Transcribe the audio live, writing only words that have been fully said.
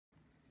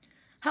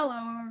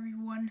Hello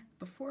everyone!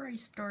 Before I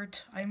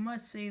start, I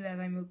must say that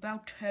I'm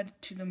about to head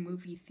to the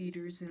movie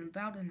theaters in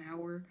about an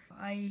hour.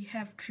 I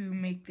have to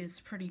make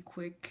this pretty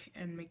quick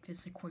and make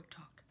this a quick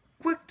talk.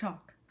 Quick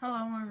talk!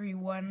 Hello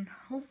everyone.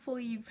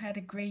 Hopefully you've had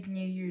a great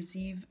New Year's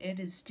Eve. It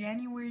is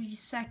January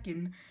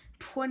 2nd,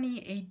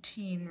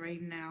 2018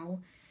 right now.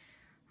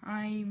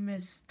 I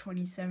miss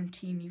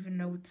 2017 even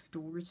though it's the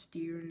worst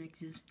year in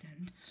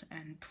existence.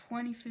 And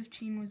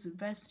 2015 was the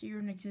best year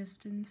in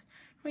existence.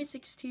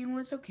 2016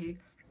 was okay.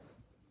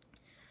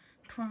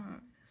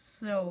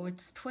 So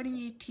it's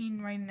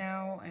 2018 right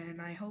now, and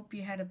I hope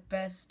you had the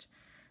best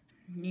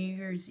New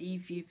Year's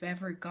Eve you've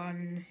ever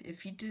gotten.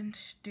 If you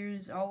didn't,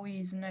 there's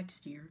always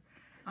next year.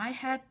 I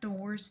had the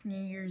worst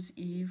New Year's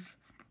Eve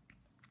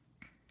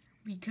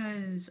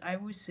because I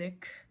was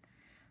sick.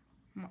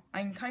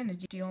 I'm kind of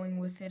dealing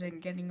with it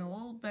and getting a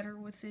little better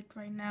with it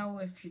right now,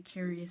 if you're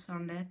curious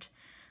on that.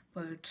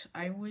 But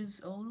I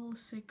was a little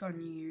sick on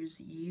New Year's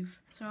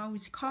Eve, so I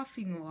was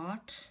coughing a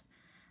lot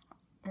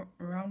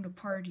around the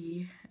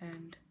party,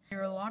 and there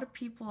were a lot of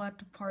people at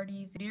the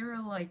party. They were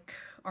like,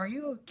 "Are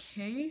you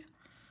okay?"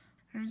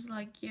 And I was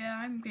like, "Yeah,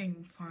 I'm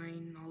getting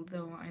fine,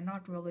 although I'm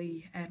not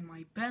really at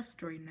my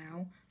best right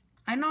now."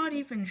 I'm not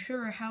even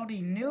sure how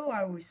they knew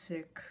I was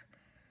sick.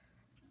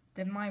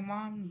 Did my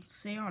mom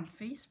say on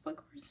Facebook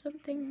or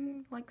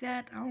something like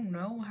that? I don't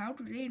know. How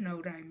do they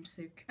know that I'm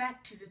sick?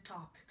 Back to the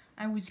topic.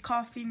 I was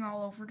coughing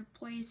all over the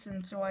place,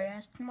 and so I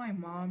asked my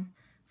mom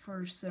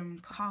for some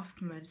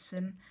cough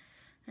medicine.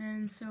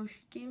 And so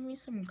she gave me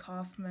some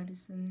cough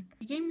medicine.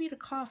 She gave me the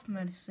cough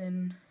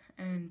medicine,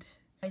 and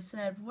I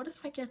said, "What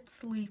if I get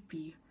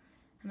sleepy?"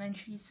 And then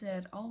she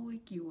said, "I'll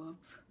wake you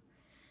up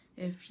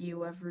if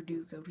you ever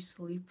do go to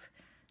sleep."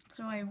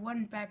 So I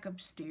went back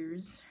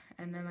upstairs,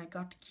 and then I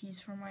got the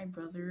keys from my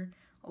brother,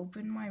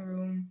 opened my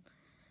room,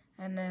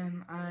 and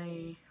then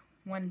I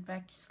went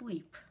back to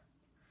sleep.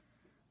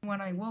 When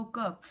I woke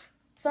up,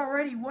 it's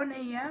already 1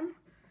 a.m.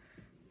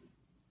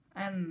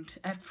 And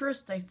at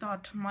first I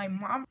thought my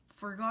mom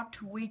forgot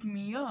to wake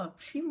me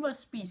up. She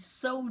must be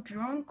so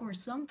drunk or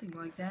something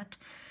like that.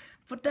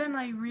 But then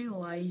I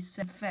realized,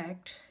 in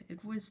fact,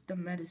 it was the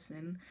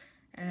medicine,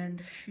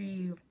 and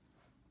she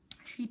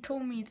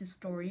told me the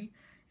story.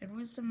 It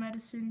was the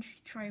medicine. She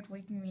tried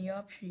waking me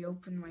up. She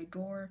opened my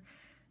door,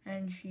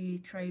 and she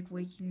tried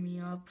waking me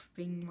up,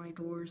 banging my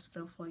door,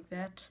 stuff like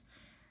that.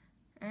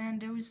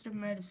 And it was the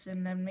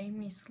medicine that made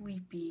me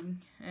sleepy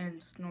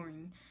and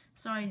snoring.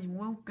 So I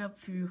woke up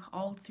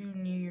all through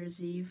New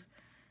Year's Eve.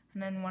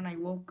 And then when I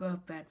woke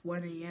up at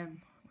 1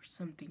 a.m. or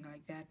something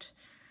like that,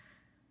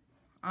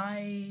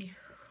 I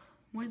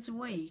was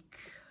awake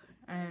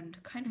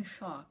and kind of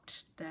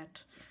shocked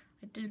that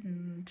I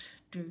didn't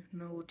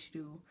know what to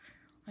do.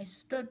 I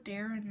stood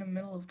there in the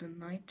middle of the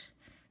night,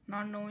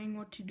 not knowing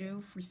what to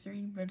do for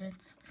 3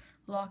 minutes,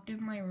 locked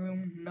in my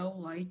room, no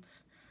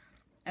lights.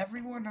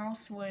 Everyone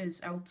else was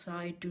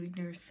outside doing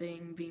their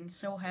thing, being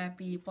so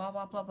happy, blah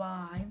blah blah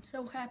blah, I'm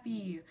so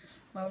happy.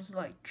 I was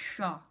like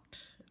shocked.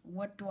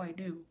 What do I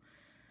do?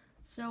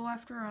 So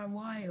after a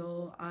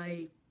while,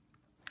 I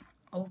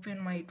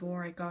opened my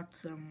door. I got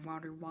some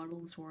water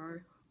bottles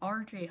where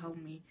RJ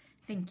helped me.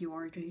 Thank you,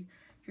 RJ.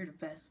 You're the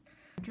best.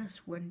 I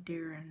just went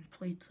there and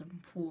played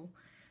some pool.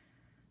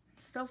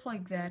 Stuff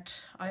like that.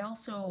 I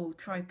also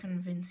tried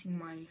convincing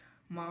my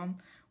mom.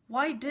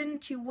 "Why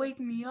didn't you wake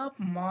me up,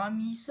 Mom?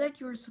 You said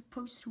you were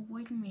supposed to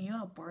wake me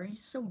up. Are you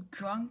so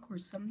drunk or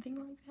something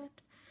like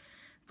that?"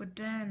 But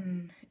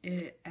then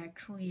it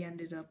actually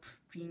ended up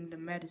being the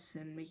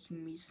medicine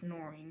making me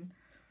snoring,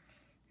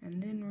 and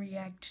didn't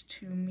react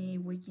to me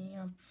waking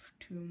up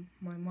to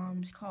my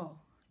mom's call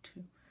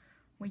to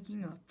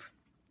waking up.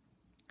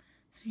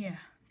 So yeah,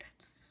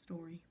 that's the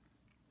story.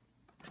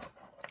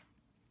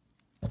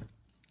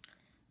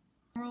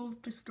 Moral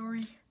of the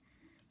story: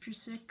 if you're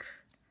sick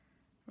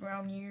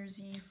around New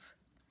Year's Eve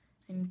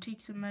and you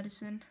take some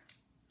medicine,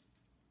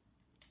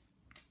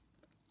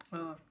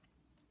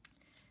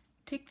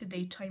 take the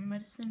daytime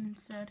medicine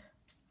instead.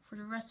 For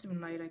the rest of the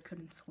night I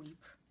couldn't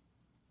sleep,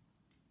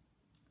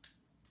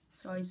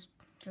 so I was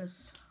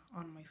just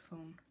on my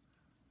phone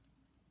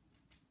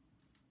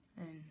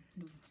and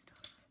doing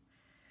stuff.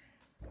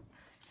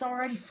 It's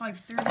already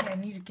 5:30, I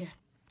need to get.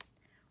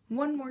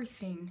 One more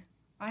thing,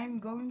 I'm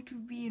going to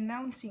be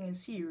announcing a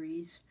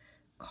series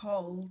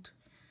called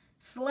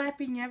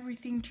Slapping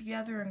Everything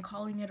Together and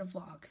Calling It a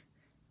Vlog.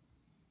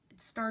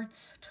 It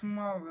starts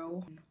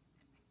tomorrow.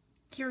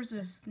 Here's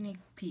a sneak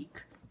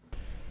peek.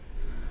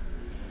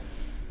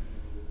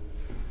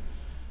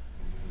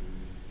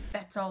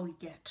 That's all we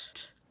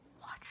get.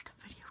 Watch the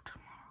video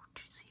tomorrow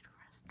to see the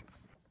rest.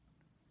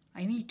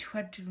 I need to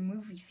head to the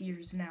movie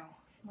theaters now.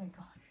 Oh my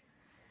gosh.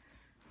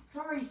 It's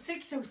already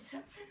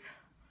 6:07.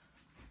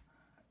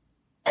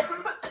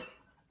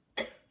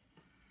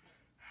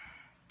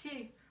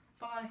 Okay,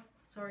 bye.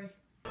 Sorry.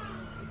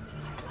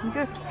 I'm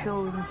just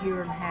chilling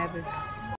here in Habit.